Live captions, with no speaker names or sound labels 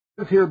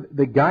Here,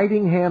 the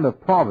guiding hand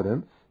of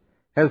providence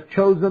has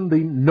chosen the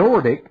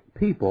Nordic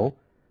people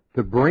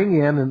to bring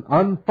in and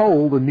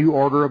unfold a new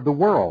order of the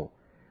world.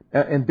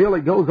 And Bill,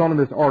 it goes on in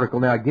this article.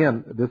 Now,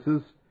 again, this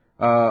is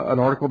an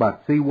article by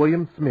C.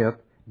 William Smith,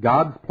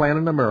 God's Plan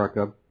in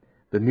America,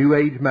 the New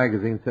Age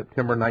magazine,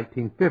 September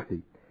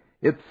 1950.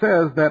 It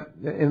says that,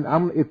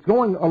 and it's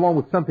going along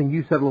with something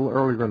you said a little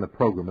earlier in the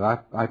program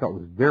that I thought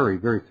was very,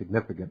 very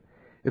significant.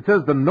 It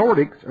says the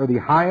Nordics are the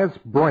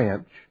highest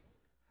branch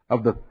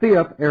of the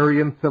fifth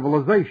Aryan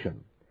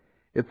civilization.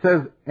 It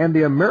says, and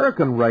the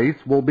American race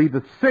will be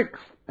the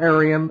sixth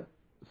Aryan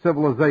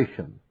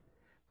civilization.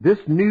 This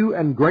new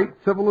and great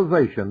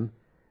civilization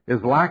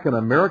is like an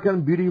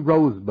American beauty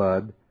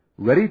rosebud,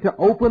 ready to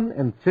open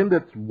and send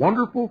its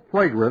wonderful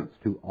fragrance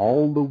to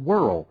all the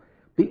world.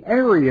 The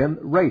Aryan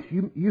race,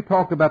 you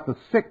talked about the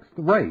sixth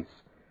race.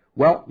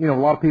 Well, a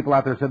lot of people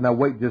out there said, now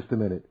wait just a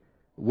minute.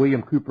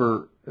 William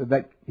Cooper,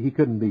 that he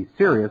couldn't be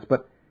serious,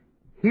 but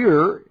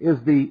here is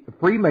the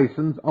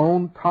Freemasons'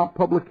 own top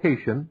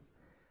publication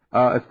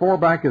as far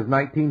back as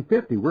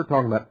 1950. We're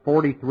talking about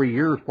 44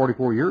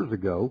 years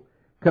ago,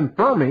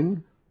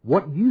 confirming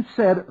what you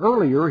said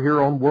earlier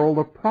here on World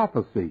of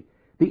Prophecy.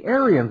 The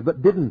Aryans,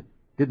 but didn't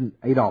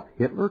Adolf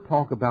Hitler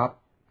talk about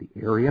the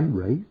Aryan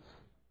race?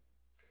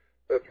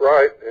 That's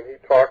right, and he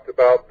talked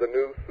about the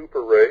new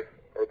super race,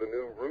 or the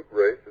new root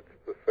race. It's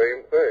the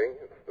same thing.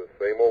 It's the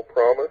same old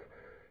promise.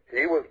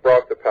 He was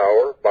brought to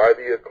power by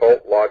the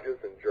occult lodges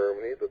in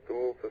Germany, the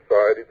Thule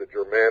Society, the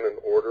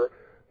Germanen Order,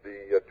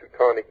 the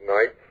Teutonic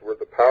Knights were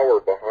the power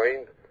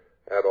behind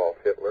Adolf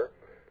Hitler.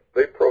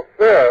 They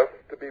profess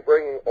to be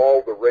bringing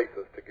all the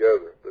races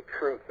together. The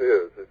truth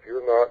is, if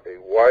you're not a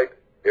white,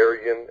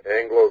 Aryan,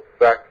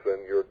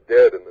 Anglo-Saxon, you're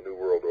dead in the New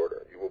World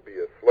Order. You will be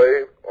a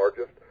slave or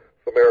just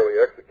summarily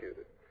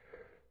executed.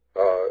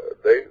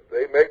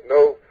 They make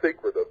no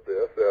secret of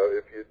this.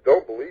 If you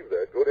don't believe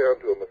that, go down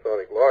to a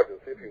Masonic lodge and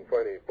see if you can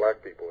find any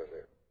black people in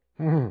there.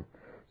 Mm-hmm.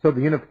 So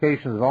the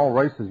unification of all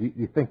races,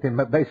 you think they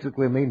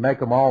basically mean make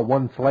them all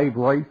one slave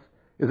race?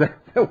 Is that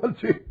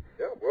what you...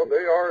 Yeah, well,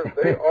 they are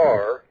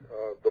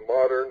the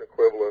modern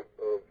equivalent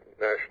of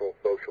National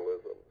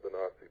Socialism, the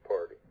Nazi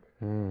Party.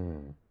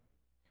 Hmm.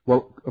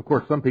 Well, of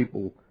course, some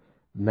people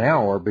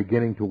now are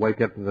beginning to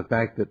wake up to the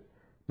fact that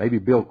maybe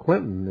Bill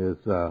Clinton is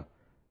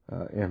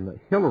and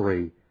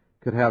Hillary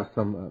could have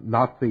some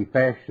Nazi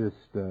fascist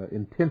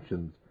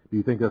intentions. Do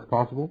you think that's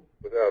possible?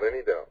 Without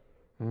any doubt.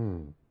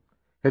 Hmm.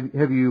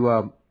 Have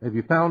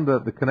you found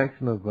the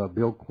connection of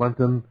Bill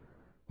Clinton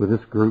with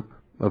this group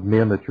of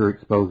men that you're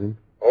exposing?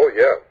 Oh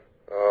yes.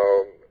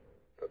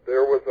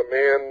 There was a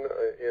man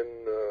in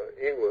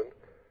England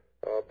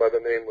by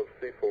the name of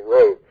Cecil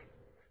Rhodes.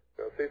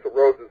 Now, Cecil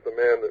Rhodes is the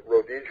man that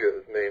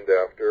Rhodesia is named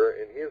after,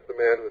 and he is the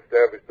man who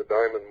established the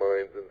diamond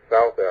mines in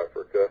South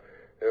Africa,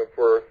 and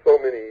for so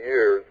many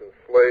years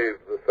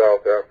enslaved the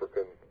South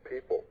African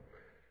people.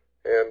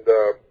 And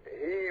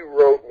he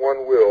wrote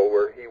one will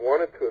where he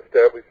wanted to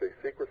establish a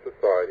secret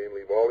society and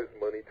leave all his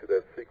money to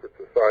that secret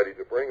society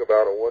to bring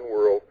about a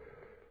one-world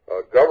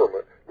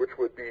government which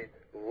would be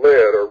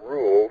led or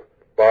ruled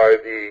by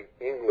the